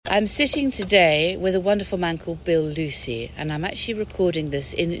I'm sitting today with a wonderful man called Bill Lucy, and I'm actually recording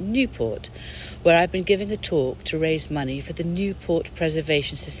this in Newport, where I've been giving a talk to raise money for the Newport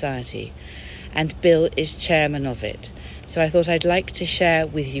Preservation Society, and Bill is chairman of it. So I thought I'd like to share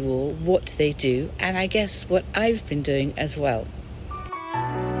with you all what they do, and I guess what I've been doing as well.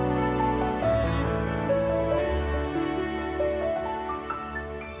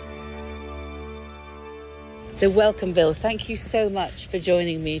 So welcome, Bill. Thank you so much for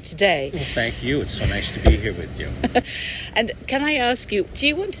joining me today. Well, thank you. It's so nice to be here with you. And can I ask you, do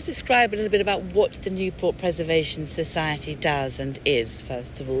you want to describe a little bit about what the Newport Preservation Society does and is,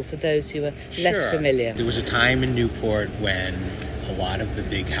 first of all, for those who are less familiar? There was a time in Newport when a lot of the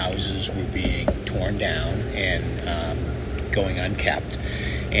big houses were being torn down and going unkept,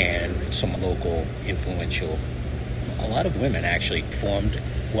 and some local influential, a lot of women actually formed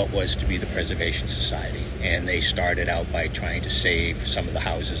what was to be the Preservation Society, and they started out by trying to save some of the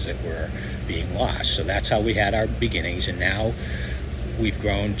houses that were being lost. So that's how we had our beginnings, and now we've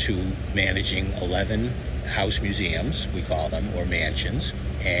grown to managing 11 house museums, we call them, or mansions,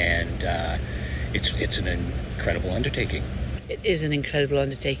 and it's an incredible undertaking. It is an incredible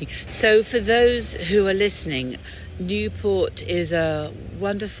undertaking. So for those who are listening, Newport is a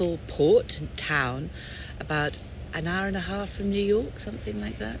wonderful port and town, about an hour and a half from New York, something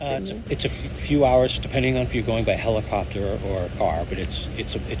like that. It's a few hours, depending on if you're going by helicopter or car. But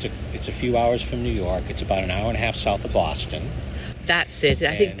it's a few hours from New York. It's about an hour and a half south of Boston. That's it.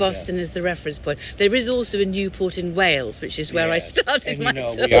 I think Boston is the reference point. There is also a Newport in Wales, which is where I started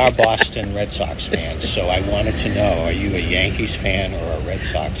myself. We are Boston Red Sox fans, so I wanted to know, are you a Yankees fan or a Red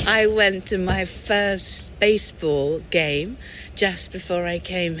Sox fan? I went to my first baseball game just before I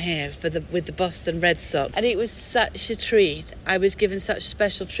came here with the Boston Red Sox, and it was such a treat. I was given such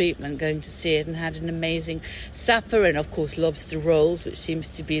special treatment going to see it, and had an amazing supper, and of course lobster rolls, which seems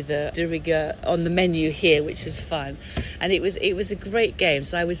to be the de rigueur on the menu here, which was fun. And it was a great game,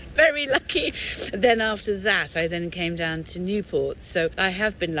 so I was very lucky. Then after that, I then came down to Newport, so I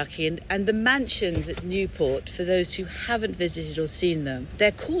have been lucky. And the mansions at Newport, for those who haven't visited or seen them,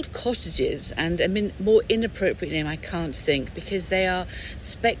 they're called cottages, and I mean, more inappropriate name I can't think, because they are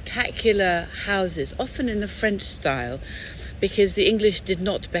spectacular houses, often in the French style, because the English did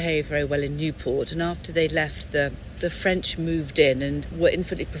not behave very well in Newport, and after they left, the French moved in and were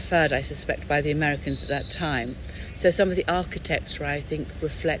infinitely preferred, I suspect, by the Americans at that time. So some of the architecture, I think,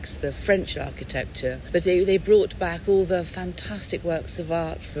 reflects the French architecture. But they brought back all the fantastic works of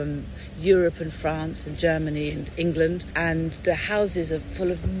art from Europe and France and Germany and England. And the houses are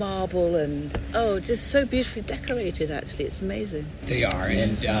full of marble and, just so beautifully decorated, actually. It's amazing. They are.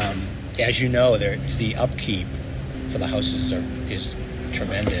 And as you know, the upkeep for the houses is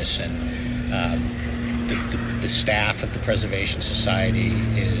tremendous. And the staff at the Preservation Society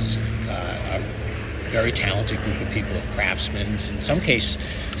is a very talented group of people, of craftsmen. In some cases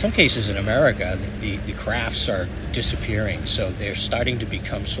in America, the crafts are disappearing, so they're starting to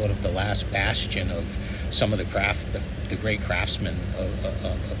become sort of the last bastion of some of the great craftsmen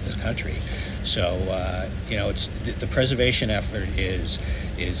of the country. So it's the preservation effort is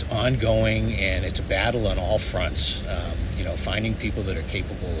ongoing, and it's a battle on all fronts. Finding people that are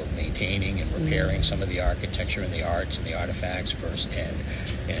capable of maintaining and repairing some of the architecture and the arts and the artifacts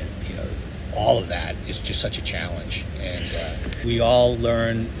and all of that is just such a challenge. And we all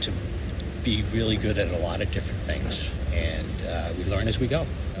learn to be really good at a lot of different things, and we learn as we go.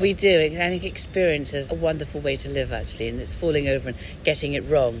 We do. I think experience is a wonderful way to live, actually, and it's falling over and getting it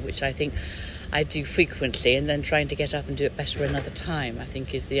wrong, which I think I do frequently, and then trying to get up and do it better another time, I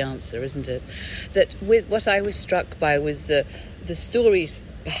think, is the answer, isn't it? That with what I was struck by was the stories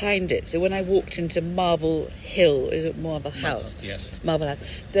behind it. So when I walked into Marble Hill, is it Marble House? Yes. Marble House.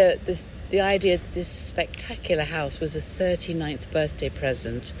 The idea that this spectacular house was a 39th birthday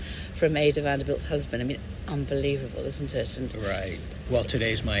present from Ada Vanderbilt's husband. I mean, unbelievable, isn't it? And right. Well,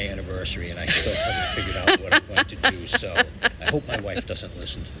 today's my anniversary, and I still haven't figured out what I'm going to do, so I hope my wife doesn't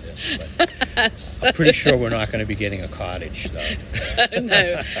listen to this. But I'm pretty sure we're not going to be getting a cottage, though. So,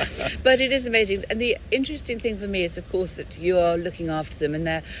 no. But it is amazing. And the interesting thing for me is, of course, that you are looking after them, and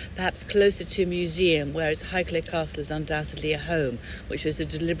they're perhaps closer to a museum, whereas Highclere Castle is undoubtedly a home, which was a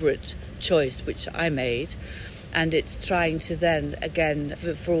deliberate choice, which I made. And it's trying to then, again,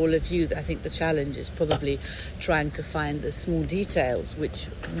 for all of you, I think the challenge is probably trying to find the small details which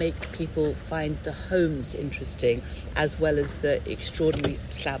make people find the homes interesting, as well as the extraordinary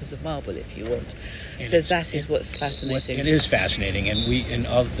slabs of marble, if you want. And so that is what's fascinating. It is fascinating, and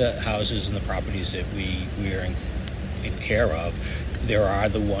of the houses and the properties that we are in care of, there are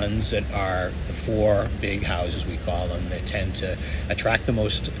the ones that are the four big houses, we call them, that tend to attract the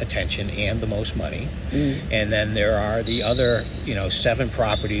most attention and the most money. And then there are the other, 7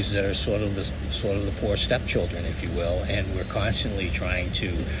 properties that are sort of the poor stepchildren, if you will. And we're constantly trying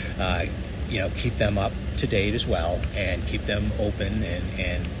to, keep them up to date as well, and keep them open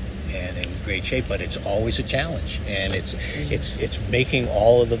and in great shape. But it's always a challenge, and it's making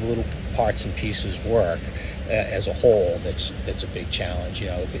all of the little parts and pieces work as a whole. That's a big challenge.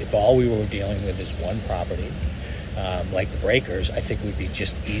 If all we were dealing with is one property, like the Breakers, I think it would be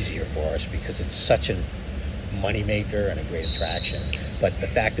just easier for us because it's such a moneymaker and a great attraction. But the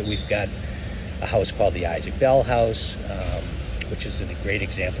fact that we've got a house called the Isaac Bell House, which is a great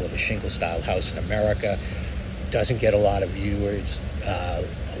example of a shingle-style house in America, doesn't get a lot of viewers. A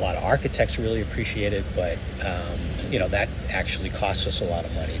lot of architects really appreciate it, but that actually costs us a lot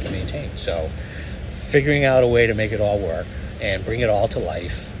of money to maintain. So figuring out a way to make it all work and bring it all to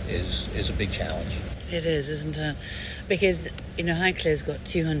life is a big challenge. It is, isn't it? Because, Highclere's got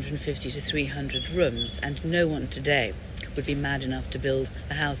 250 to 300 rooms, and no one today would be mad enough to build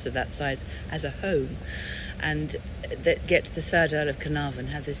a house of that size as a home. And that get to the third Earl of Carnarvon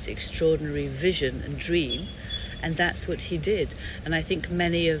had this extraordinary vision and dream, and that's what he did. And I think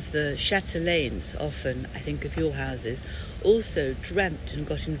many of the chatelaines, often, I think of your houses, also dreamt and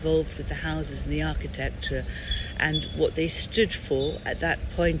got involved with the houses and the architecture and what they stood for at that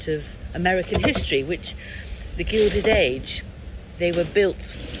point of American history, which the Gilded Age, they were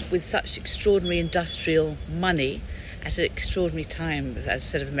built with such extraordinary industrial money at an extraordinary time, as I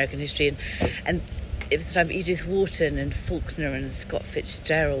said, of American history. And it was the time of Edith Wharton and Faulkner and Scott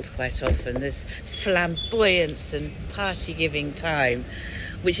Fitzgerald quite often. This flamboyance and party-giving time,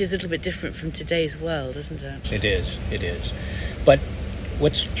 which is a little bit different from today's world, isn't it? It is. But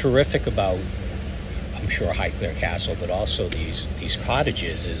what's terrific about, I'm sure, Highclere Castle, but also these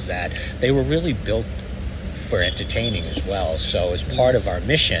cottages, is that they were really built for entertaining as well. So as part of our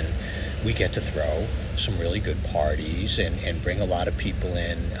mission, we get to throw some really good parties and bring a lot of people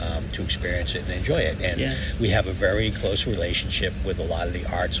in to experience it and enjoy it. And we have a very close relationship with a lot of the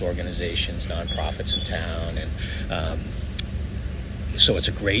arts organizations, nonprofits in town, and so it's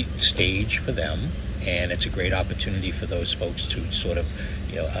a great stage for them, and it's a great opportunity for those folks to sort of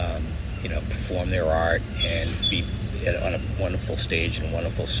perform their art and be on a wonderful stage and a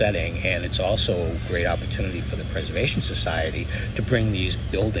wonderful setting. And it's also a great opportunity for the Preservation Society to bring these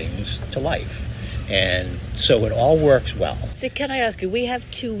buildings to life. And so it all works well. So can I ask you, we have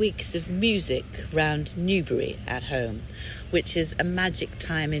 2 weeks of music round Newbury at home, which is a magic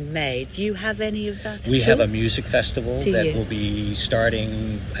time in May. Do you have any of that? We have a music festival that will be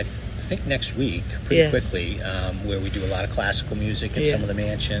starting, I think, next week, pretty quickly, where we do a lot of classical music at some of the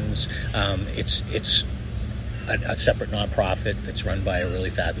mansions. It's a separate nonprofit that's run by a really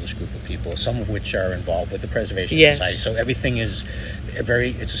fabulous group of people, some of which are involved with the Preservation Society. So everything is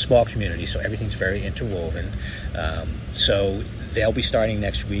it's a small community, so everything's very interwoven. So they'll be starting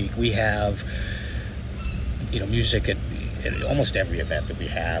next week. We have, music at almost every event that we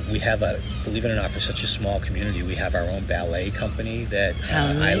have. We have believe it or not, for such a small community, we have our own ballet company, that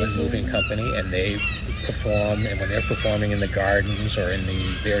Island Moving Company, and they perform, and when they're performing in the gardens or in the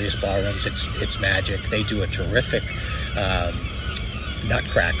various ballrooms, it's magic. They do a terrific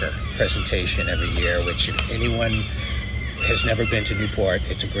Nutcracker presentation every year, which if anyone has never been to Newport,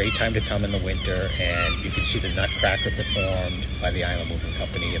 it's a great time to come in the winter, and you can see the Nutcracker performed by the Island Moving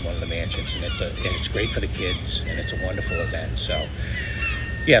Company in one of the mansions, and it's great for the kids, and it's a wonderful event. So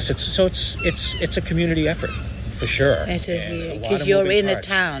yes, it's a community effort. For sure. It is, because you're in a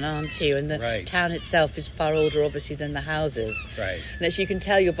town, aren't you? And the town itself is far older, obviously, than the houses. Right. And as you can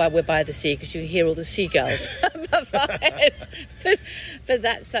tell, we're by the sea, because you hear all the seagulls above our heads. But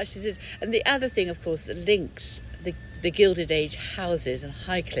that's such as it. And the other thing, of course, that links the Gilded Age houses and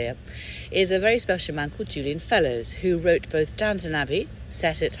Highclere is a very special man called Julian Fellowes, who wrote both Downton Abbey,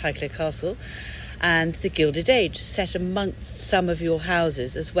 set at Highclere Castle, and the Gilded Age, set amongst some of your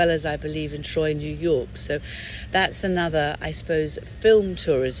houses, as well as, I believe, in Troy, New York. So that's another, I suppose, film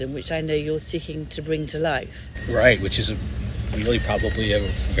tourism, which I know you're seeking to bring to life. Right, which is really probably a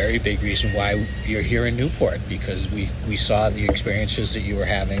very big reason why you're here in Newport, because we saw the experiences that you were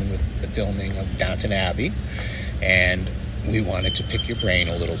having with the filming of Downton Abbey, and we wanted to pick your brain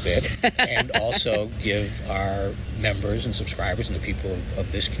a little bit and also give our members and subscribers and the people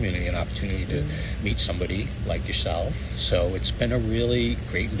of this community an opportunity to meet somebody like yourself. So it's been a really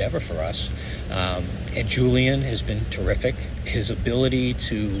great endeavor for us. And Julian has been terrific. His ability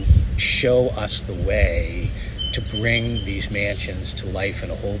to show us the way to bring these mansions to life in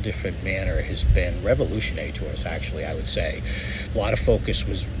a whole different manner has been revolutionary to us, actually, I would say. A lot of focus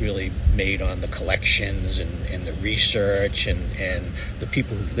was really made on the collections and the research and the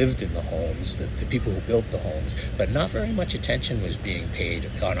people who lived in the homes, the people who built the homes, but not very much attention was being paid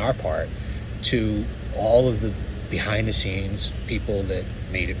on our part to all of the behind-the-scenes people that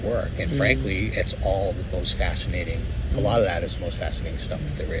made it work. And frankly, it's all the most fascinating. A lot of that is the most fascinating stuff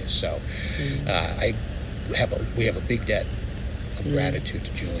that there is. So we have a big debt of gratitude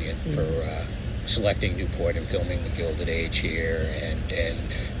to Julian for selecting Newport and filming the Gilded Age here and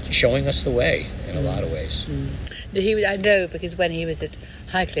showing us the way in a lot of ways. I know, because when he was at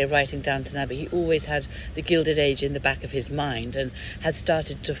Highclere writing Downton Abbey, he always had the Gilded Age in the back of his mind and had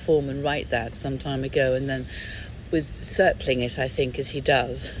started to form and write that some time ago, and then was circling it, I think, as he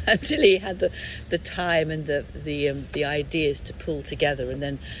does, until he had the time and the ideas to pull together and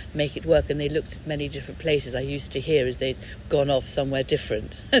then make it work. And they looked at many different places. I used to hear as they'd gone off somewhere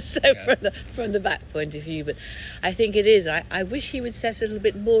different. From the back point of view, but I think it is. I wish he would set a little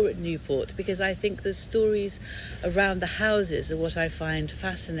bit more at Newport, because I think the stories around the houses are what I find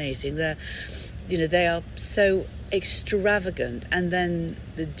fascinating. They are so extravagant, and then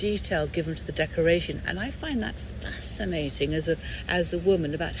the detail given to the decoration, and I find that fascinating as a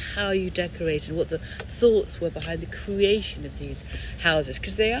woman, about how you decorate and what the thoughts were behind the creation of these houses,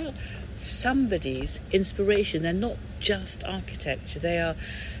 because they are somebody's inspiration. They're not just architecture, they are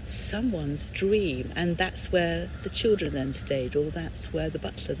someone's dream, and that's where the children then stayed, or that's where the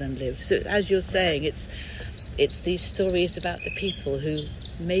butler then lived. So as you're saying, it's these stories about the people who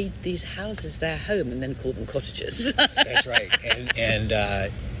made these houses their home and then called them cottages. That's right.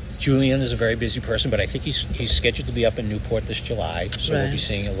 And Julian is a very busy person, but I think he's scheduled to be up in Newport this July, so We'll be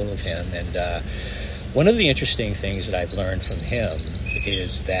seeing a little of him. And one of the interesting things that I've learned from him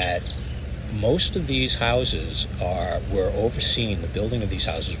is that most of these houses were overseen, the building of these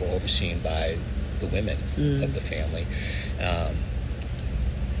houses were overseen by the women of the family.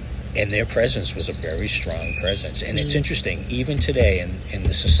 And their presence was a very strong presence. And it's interesting, even today in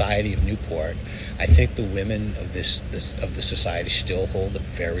the society of Newport, I think the women of the society still hold a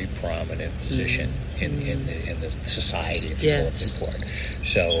very prominent position in the society of people of Newport.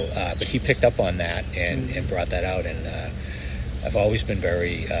 So, but he picked up on that and brought that out. And I've always been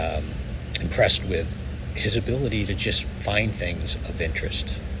very impressed with his ability to just find things of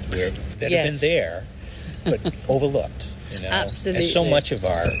interest that have been there, but overlooked. Absolutely. And so much of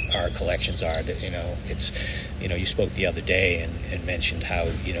our collections are that, it's, you spoke the other day and mentioned how,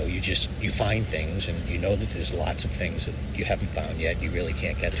 you find things and you know that there's lots of things that you haven't found yet. You really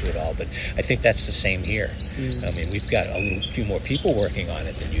can't get to it all. But I think that's the same here. I mean, we've got a few more people working on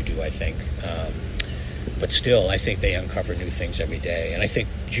it than you do, I think. But still, I think they uncover new things every day. And I think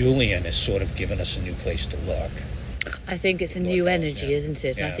Julian has sort of given us a new place to look. I think it's a new energy, isn't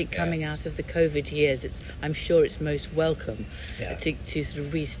it? And I think coming out of the COVID years, I'm sure it's most welcome to sort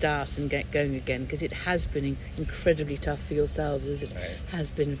of restart and get going again, because it has been incredibly tough for yourselves, as it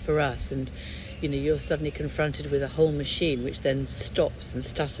has been for us. And you're suddenly confronted with a whole machine which then stops and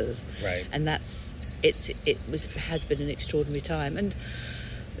stutters. Right. And has been an extraordinary time, and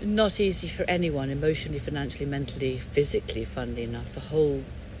not easy for anyone, emotionally, financially, mentally, physically. Funnily enough, the whole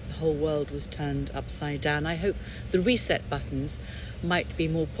world was turned upside down. I hope the reset buttons might be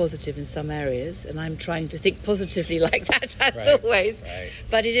more positive in some areas, and I'm trying to think positively like that as always. Right.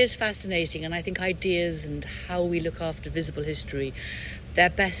 But it is fascinating, and I think ideas and how we look after visible history, they're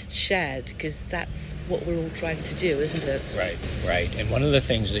best shared, because that's what we're all trying to do, isn't it? Right. And one of the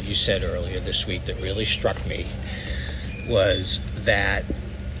things that you said earlier this week that really struck me was that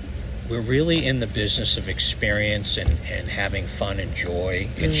we're really in the business of experience and having fun and joy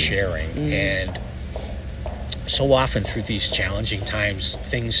and sharing. And so often through these challenging times,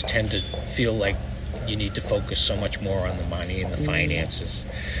 things tend to feel like you need to focus so much more on the money and the finances.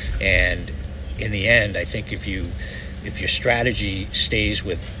 And in the end, I think if your strategy stays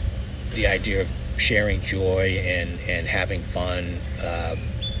with the idea of sharing joy and having fun,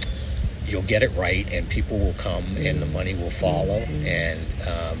 you'll get it right, and people will come and the money will follow. And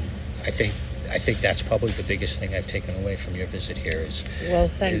I think that's probably the biggest thing I've taken away from your visit here is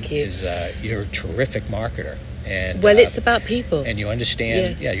you're a terrific marketer. And it's about people, and you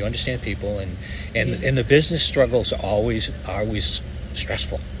understand. Yes. You understand people, and the business struggles are always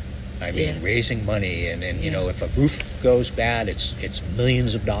stressful. I mean, raising money, and if a roof goes bad, it's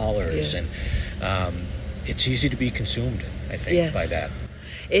millions of dollars, and it's easy to be consumed, I think, by that.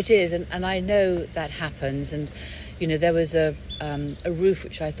 It is, and I know that happens, and there was a roof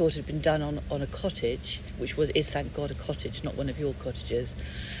which I thought had been done on a cottage, which is thank God a cottage, not one of your cottages,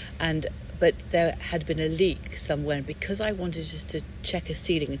 but there had been a leak somewhere, and because I wanted just to check a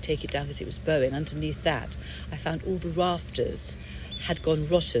ceiling and take it down because it was bowing, underneath that I found all the rafters had gone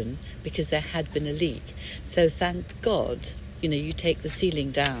rotten because there had been a leak. So thank God, you take the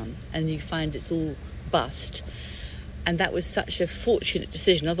ceiling down and you find it's all bust. And that was such a fortunate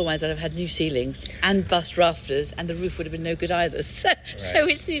decision. Otherwise, I'd have had new ceilings and bust rafters, and the roof would have been no good either. So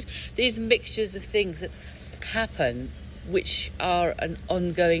it's these mixtures of things that happen, which are an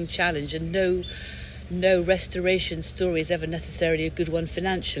ongoing challenge, and no restoration story is ever necessarily a good one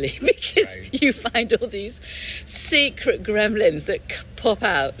financially, because you find all these secret gremlins that pop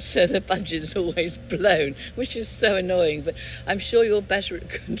out, so the budget's always blown, which is so annoying. But I'm sure you're better at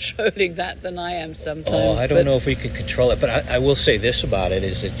controlling that than I am sometimes. I don't know if we can control it, but I will say this about it: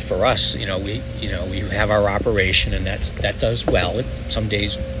 is it's for us. We have our operation, and that does well.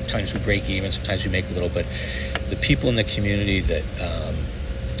 Sometimes we break even, sometimes we make a little, but the people in the community that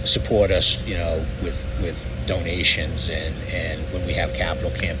support us, with donations and when we have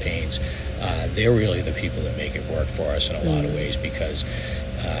capital campaigns, they're really the people that make it work for us in a lot of ways, because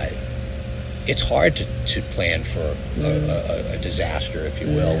it's hard to plan for a disaster, if you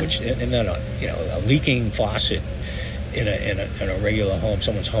will, and then a leaking faucet in a regular home,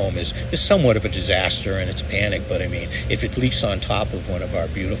 someone's home, is somewhat of a disaster, and it's a panic. But I mean, if it leaks on top of one of our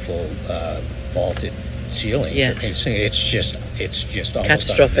beautiful vaulted ceilings, it's just almost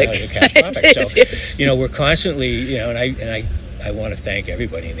catastrophic. So we're constantly, and I want to thank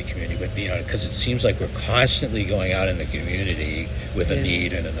everybody in the community, but because it seems like we're constantly going out in the community with a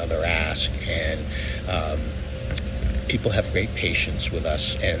need and another ask, and people have great patience with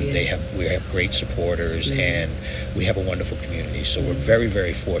us, and we have great supporters, and we have a wonderful community. So we're very,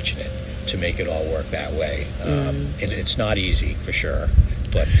 very fortunate to make it all work that way, and it's not easy for sure.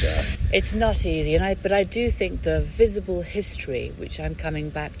 But it's not easy, but I do think the visible history, which I'm coming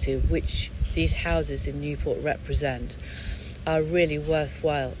back to, which these houses in Newport represent, are really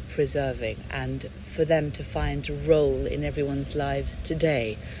worthwhile preserving, and for them to find a role in everyone's lives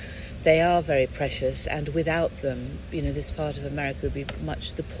today. They are very precious, and without them, this part of America would be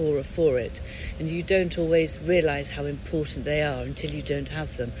much the poorer for it. And you don't always realise how important they are until you don't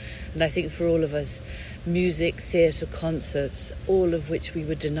have them. And I think for all of us, music, theatre, concerts, all of which we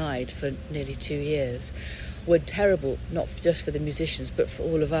were denied for nearly 2 years, were terrible, not just for the musicians, but for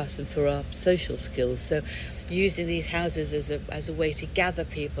all of us and for our social skills. So using these houses as a way to gather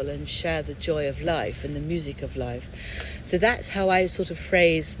people and share the joy of life and the music of life. So that's how I sort of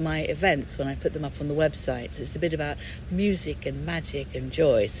phrase my events when I put them up on the website. It's a bit about music and magic and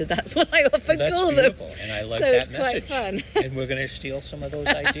joy. So that's what I often call them. That's beautiful, and I like that message. Quite fun. And we're going to steal some of those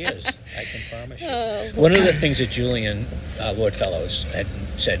ideas, I can promise you. One of the things that Julian Lord Fellows had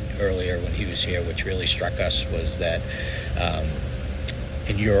said earlier when he was here, which really struck us, was that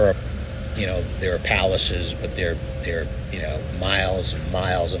in Europe, there are palaces, but they're miles and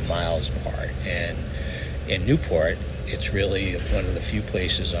miles and miles apart. And in Newport, it's really one of the few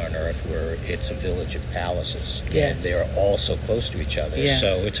places on Earth where it's a village of palaces, and they're all so close to each other.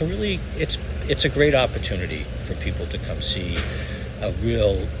 So it's a great opportunity for people to come see a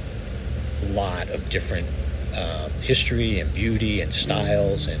real lot of different history and beauty and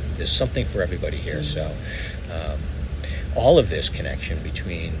styles, and there's something for everybody here. So all of this connection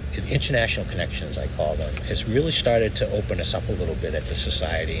between international connections, I call them, has really started to open us up a little bit at the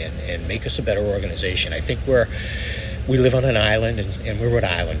society and make us a better organization. I think we live on an island, and we're Rhode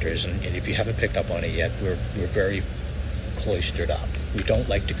Islanders, and if you haven't picked up on it yet, we're very cloistered up. We don't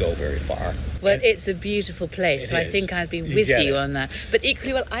like to go very far. Well, it's a beautiful place, so I think I'd be with you on that. But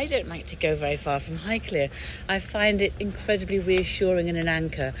equally, I don't like to go very far from Highclere. I find it incredibly reassuring and an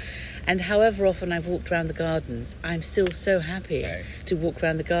anchor. And however often I've walked around the gardens, I'm still so happy to walk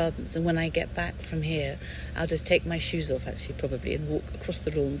around the gardens. And when I get back from here, I'll just take my shoes off, actually, probably, and walk across the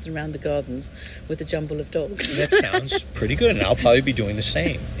lawns and around the gardens with a jumble of dogs. That sounds pretty good, and I'll probably be doing the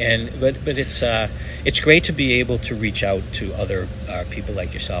same. But it's great to be able to reach out to other people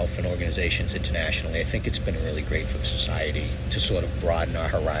like yourself and organizations internationally. I think it's been really great for the society to sort of broaden our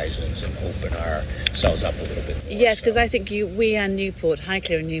horizons and open ourselves up a little bit more. Yes, because I think we and Newport,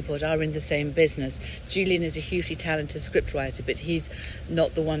 Highclere and Newport, are in the same business. Julian is a hugely talented scriptwriter, but he's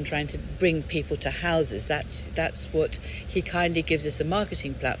not the one trying to bring people to houses. That's what he kindly gives us, a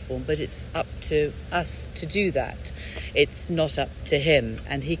marketing platform, but it's up to us to do that. It's not up to him,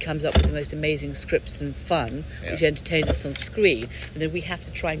 and he comes up with the most amazing scripts and fun, which entertains us on screen, and then we have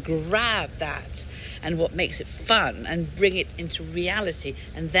to try and grab that and what makes it fun, and bring it into reality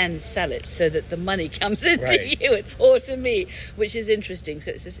and then sell it so that the money comes into you or to me, which is interesting.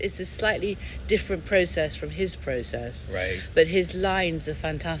 So it's a slightly different process from his process. Right. But his lines are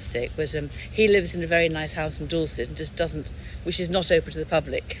fantastic. But he lives in a very nice house in Dorset and just doesn't, which is not open to the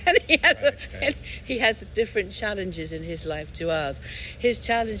public. And he has different challenges in his life to ours. His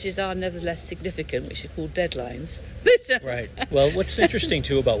challenges are nevertheless significant, which are called deadlines. Right. Well, what's interesting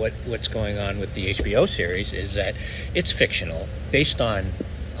too about what's going on with the HBO series is that it's fictional, based on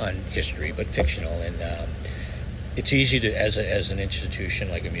history, but fictional, and it's easy to, as an institution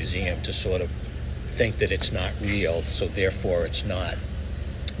like a museum, to sort of think that it's not real, so therefore it's not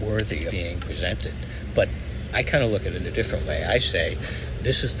worthy of being presented. But I kind of look at it a different way. I say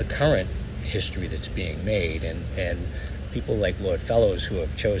this is the current history that's being made, and people like Lord Fellows, who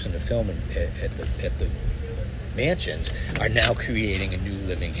have chosen to film at the mansions, are now creating a new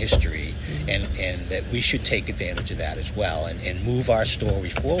living history, and that we should take advantage of that as well, and move our story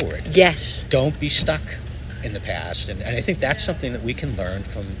forward. Yes. Don't be stuck in the past, and I think that's something that we can learn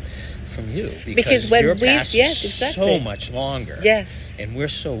from you, because when your past is exactly. so much longer. Yes. And we're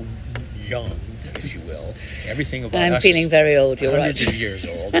so young, if you will. Everything about I'm us feeling is very old. You're hundreds right. of years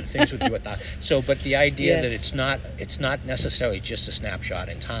old, and things with you at that. So, but the idea Yes. that it's not necessarily just a snapshot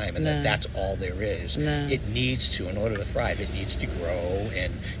in time, and No. that's all there is. No. It needs to, in order to thrive, it needs to grow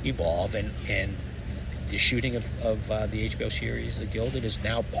and evolve, and the shooting of the HBO series, The Gilded, is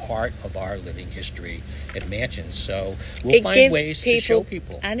now part of our living history at Mansions. So we'll find ways to show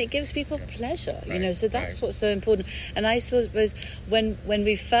people. And it gives people pleasure, Right, so that's right. what's so important. And I suppose when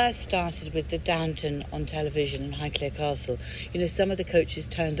we first started with the Downton on television in Highclere Castle, some of the coaches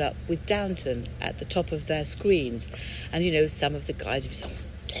turned up with Downton at the top of their screens. And, some of the guys would say,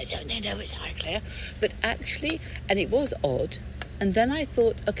 don't they know it's Highclere? But actually, and it was odd. And then I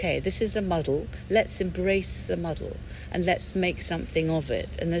thought, okay, this is a muddle. Let's embrace the muddle and let's make something of it.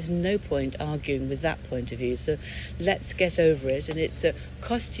 And there's no point arguing with that point of view. So let's get over it. And it's a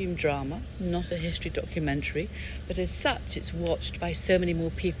costume drama, not a history documentary. But as such, it's watched by so many more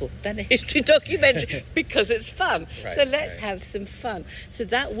people than a history documentary because it's fun. Right, so let's right. have some fun. So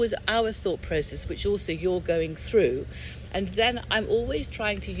that was our thought process, which also you're going through. And then I'm always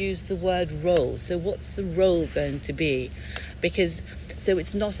trying to use the word role. So what's the role going to be? So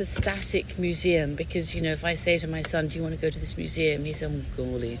it's not a static museum, because, if I say to my son, do you want to go to this museum? He says, oh,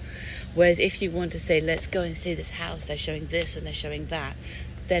 golly. Whereas if you want to say, let's go and see this house, they're showing this and they're showing that,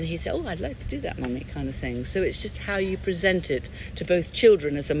 then he said, oh, I'd like to do that, Mummy, kind of thing. So it's just how you present it to both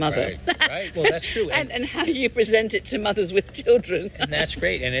children as a mother. Right. Well, that's true. and how you present it to mothers with children. And that's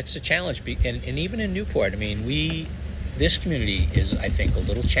great. And it's a challenge. And even in Newport, this community is, I think, a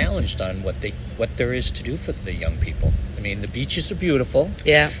little challenged on what there is to do for the young people. The beaches are beautiful,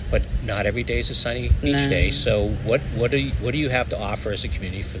 but not every day is a sunny beach day. So what do you have to offer as a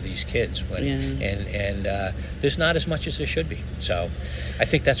community for these kids? And there's not as much as there should be. So I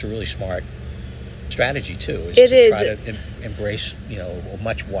think that's a really smart strategy too, try to embrace a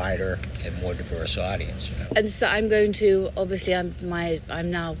much wider and more diverse audience. And so I'm going to, obviously I'm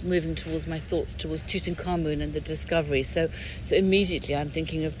now moving towards my thoughts towards Tutankhamun and the discovery, so immediately I'm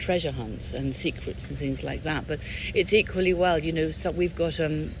thinking of treasure hunts and secrets and things like that. But it's equally well, so we've got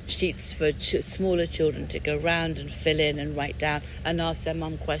sheets for smaller children to go round and fill in and write down and ask their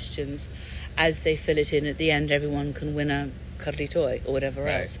mum questions. As they fill it in, at the end everyone can win a cuddly toy or whatever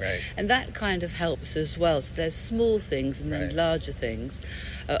else. Right. And that kind of helps as well. So there's small things and then larger things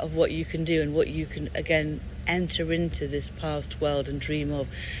of what you can do and what you can, again, enter into this past world and dream of.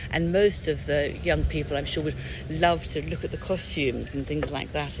 And most of the young people, I'm sure, would love to look at the costumes and things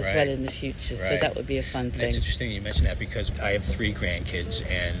like that as well in the future. So that would be a fun thing. It's interesting you mention that, because I have 3 grandkids,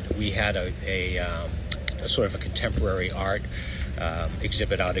 and we had a sort of a contemporary art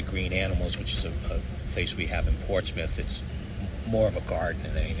exhibit out at Green Animals, which is a place we have in Portsmouth. It's more of a garden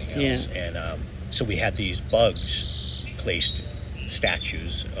than anything else. And so we had these bugs placed,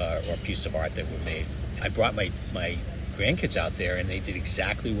 statues or pieces of art that were made. I brought my grandkids out there, and they did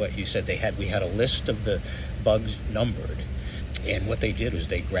exactly what you said. We had a list of the bugs numbered, and what they did was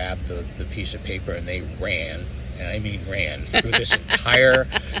they grabbed the piece of paper and they ran, and I mean ran, through this entire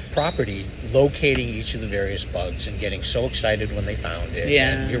property, locating each of the various bugs and getting so excited when they found it.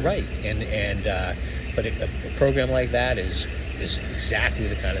 And you're right. But a program like that is exactly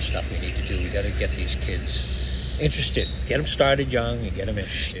the kind of stuff we need to do. We got to get these kids interested, get them started young and get them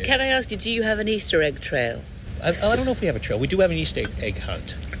interested. Can I ask you, do you have an Easter egg trail? I don't know if we have a trail. We do have an Easter egg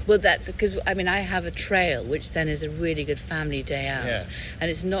hunt. Well, that's because, I mean, I have a trail, which then is a really good family day out. Yeah. And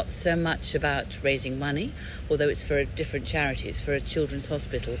it's not so much about raising money, although it's for a different charity, it's for a children's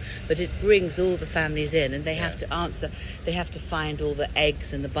hospital, but it brings all the families in, and they have to find all the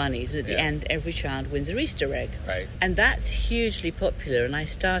eggs and the bunnies, and at the end, every child wins an Easter egg. Right. And that's hugely popular, and I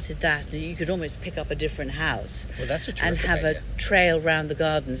started that, and you could almost pick up a different house. Well, that's a terrific and have idea. a trail round the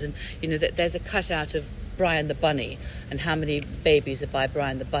gardens, and, you know, there's a cutout of Brian the Bunny and how many babies are by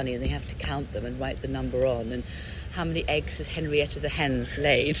Brian the Bunny, and they have to count them and write the number on, and how many eggs has Henrietta the hen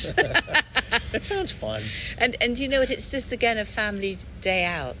laid. That sounds fun. And you know what, it's just again a family day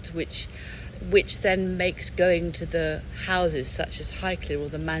out, which then makes going to the houses such as Highclere or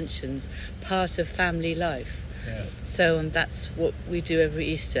the mansions part of family life. Yeah. So that's what we do every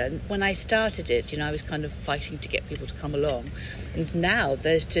Easter. And when I started it, you know, I was kind of fighting to get people to come along. And now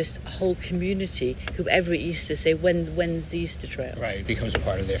there's just a whole community who every Easter say, when's the Easter trail? Right. It becomes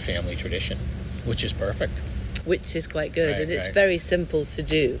part of their family tradition, which is perfect. Which is quite good. Right, and it's very simple to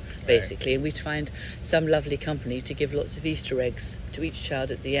do, basically. And we find some lovely company to give lots of Easter eggs to each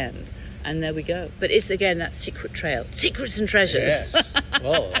child at the end. And there we go. But it's, again, that secret trail. Secrets and treasures. Yes.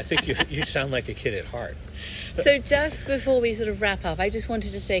 Well, I think you sound like a kid at heart. So just before we sort of wrap up, I just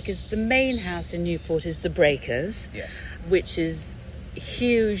wanted to say, because the main house in Newport is the Breakers, Yes. which is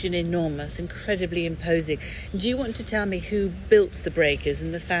huge and enormous, incredibly imposing. Do you want to tell me who built the Breakers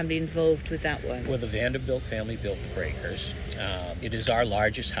and the family involved with that one? Well, the Vanderbilt family built the Breakers. It is our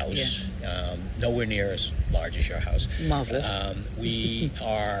largest house, nowhere near as large as your house. Marvellous. We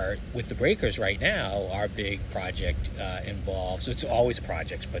are, with the Breakers right now, our big project involves, it's always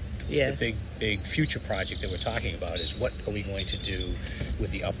projects, but the big future project that we're talking about is what are we going to do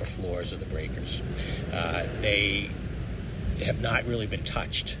with the upper floors of the Breakers. They have not really been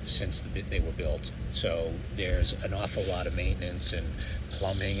touched since they were built. So there's an awful lot of maintenance and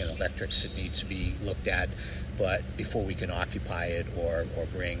plumbing and electrics that needs to be looked at, but before we can occupy it or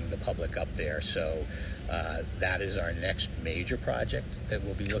bring the public up there. So that is our next major project that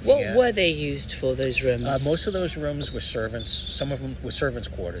we'll be looking at. What were they used for, those rooms? Most of those rooms were servants. Some of them were servants'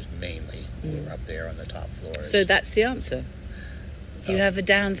 quarters mainly. We were up there on the top floors. So that's the answer. You have a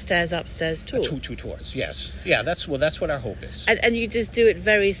downstairs, upstairs tour. Two tours, yes. Yeah, that's what our hope is. And you just do it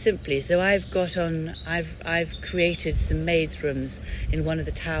very simply. So I've created some maids' rooms in one of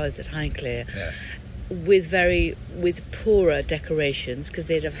the towers at Highclere with poorer decorations, because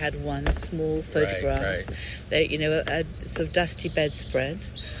they'd have had one small photograph. Right. They, you know, a sort of dusty bedspread,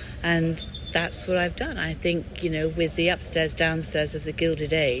 and that's what I've done. I think, you know, with the upstairs, downstairs of the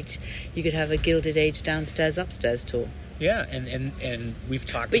Gilded Age, you could have a Gilded Age downstairs, upstairs tour. Yeah, and we've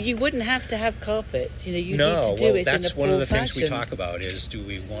talked... But you wouldn't have to have carpet. You know, you need to do it in a poor that's one of the fashion. things we talk about is, do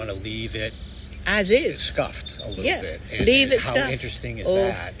we want to leave it as is, scuffed a little bit? Leave it how scuffed. Interesting is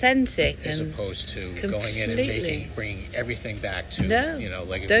authentic, that? As opposed to going in completely. and bringing everything back to,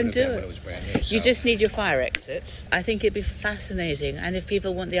 like it don't would have do been it. when it was brand new. So. You just need your fire exits. I think it'd be fascinating. And if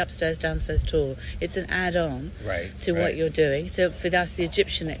people want the upstairs, downstairs tour, it's an add-on to what you're doing. So for us, the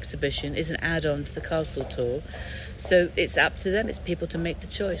Egyptian exhibition is an add-on to the castle tour. So it's up to them. It's people to make the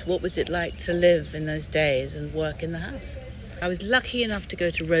choice. What was it like to live in those days and work in the house? I was lucky enough to go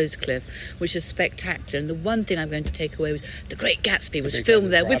to Rosecliff, which is spectacular. And the one thing I'm going to take away was The Great Gatsby was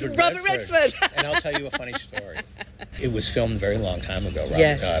filmed there with Robert Redford. And I'll tell you a funny story. It was filmed a very long time ago,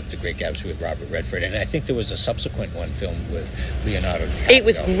 The Great Gatsby with Robert Redford. And I think there was a subsequent one filmed with Leonardo DiCaprio. It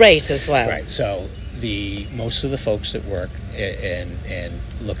was great as well. Right. So most of the folks that work and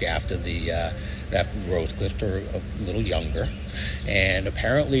look after the Rosecliff are a little younger, and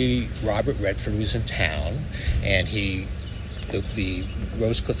apparently Robert Redford was in town, and the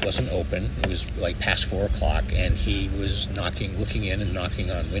Rosecliff wasn't open. It was like past 4:00, and he was looking in and knocking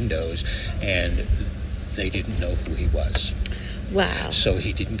on windows, and they didn't know who he was. Wow! So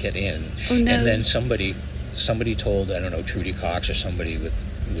he didn't get in. Oh no! And then somebody told, I don't know, Trudy Cox or somebody with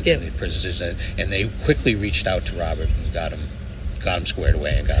the prisoners, and they quickly reached out to Robert and got him squared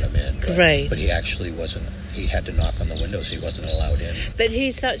away and got him in. But he actually wasn't. He had to knock on the windows. He wasn't allowed in. But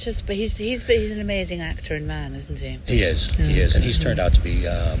he's he's an amazing actor and man, isn't he? He is. He is, and he's turned out to be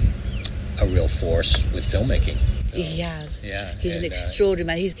a real force with filmmaking. He has. Yeah. He's an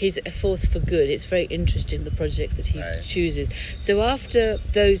extraordinary man. He's a force for good. It's very interesting, the projects that he chooses. So after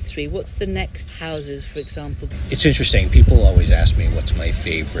those three, what's the next houses, for example? It's interesting. People always ask me what's my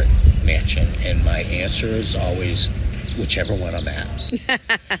favorite mansion, and my answer is always whichever one I'm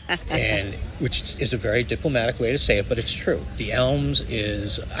at. And which is a very diplomatic way to say it, but it's true. The Elms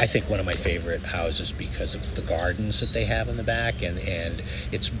is, I think, one of my favorite houses because of the gardens that they have in the back, and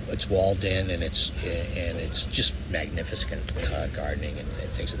it's walled in, and it's just magnificent gardening and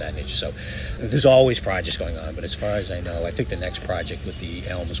things of that nature. So there's always projects going on, but as far as I know, I think the next project with the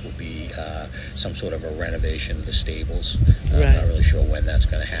Elms will be some sort of a renovation of the stables. Right. I'm not really sure when that's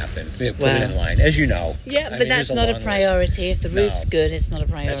going to happen. Put it in line, as you know. Yeah, but that's not a priority. If the roof's good, it's not a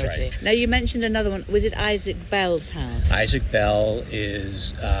priority. That's right. Now, you mentioned another one. Was it Isaac Bell's house? Isaac Bell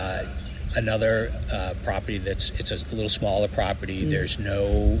is another property it's a little smaller property. There's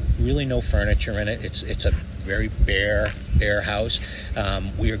really no furniture in it. It's a very bare house.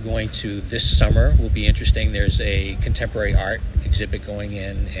 We are going to, this summer will be interesting. There's a contemporary art exhibit going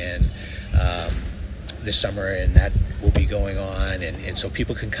in, and this summer, and that will be going on, and so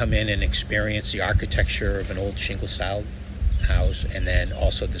people can come in and experience the architecture of an old shingle style house, and then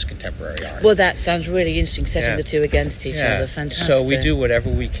also this contemporary art. Well, that sounds really interesting, setting the two against each other. Fantastic. So we do whatever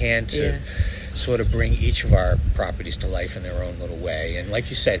we can to sort of bring each of our properties to life in their own little way. And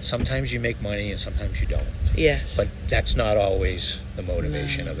like you said, sometimes you make money and sometimes you don't. Yes. But that's not always the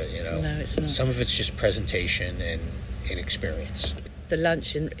motivation of it, you know. No, it's not. Some of it's just presentation and experience. The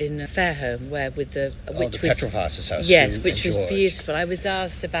lunch in Fairholme, where with the Petrofas's house. Yes, Sue which and was George. beautiful. I was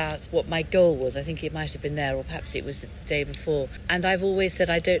asked about what my goal was. I think it might have been there, or perhaps it was the day before. And I've always said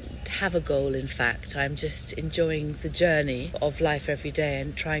I don't have a goal. In fact, I'm just enjoying the journey of life every day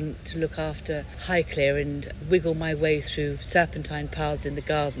and trying to look after Highclere and wiggle my way through serpentine paths in the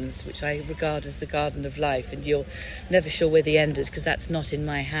gardens, which I regard as the garden of life. And you're never sure where the end is, because that's not in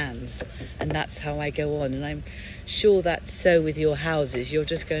my hands, and that's how I go on. And I'm sure that's so with your houses. You're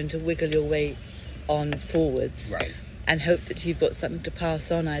just going to wiggle your way on forwards, right, and hope that you've got something to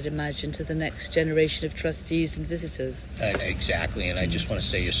pass on, I'd imagine, to the next generation of trustees and visitors. Exactly, and I just want to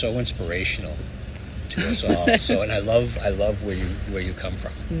say you're so inspirational to us all. So, and I love where you come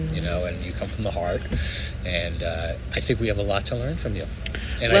from, you know, and you come from the heart, and I think we have a lot to learn from you,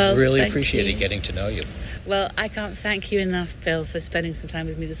 and I really appreciated getting to know you. Well, I can't thank you enough, Bill, for spending some time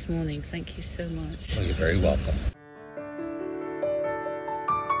with me this morning. Thank you so much. Well, you're very welcome.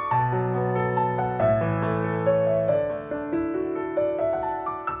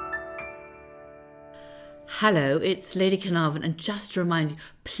 Hello, it's Lady Carnarvon, and just to remind you,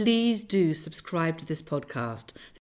 please do subscribe to this podcast.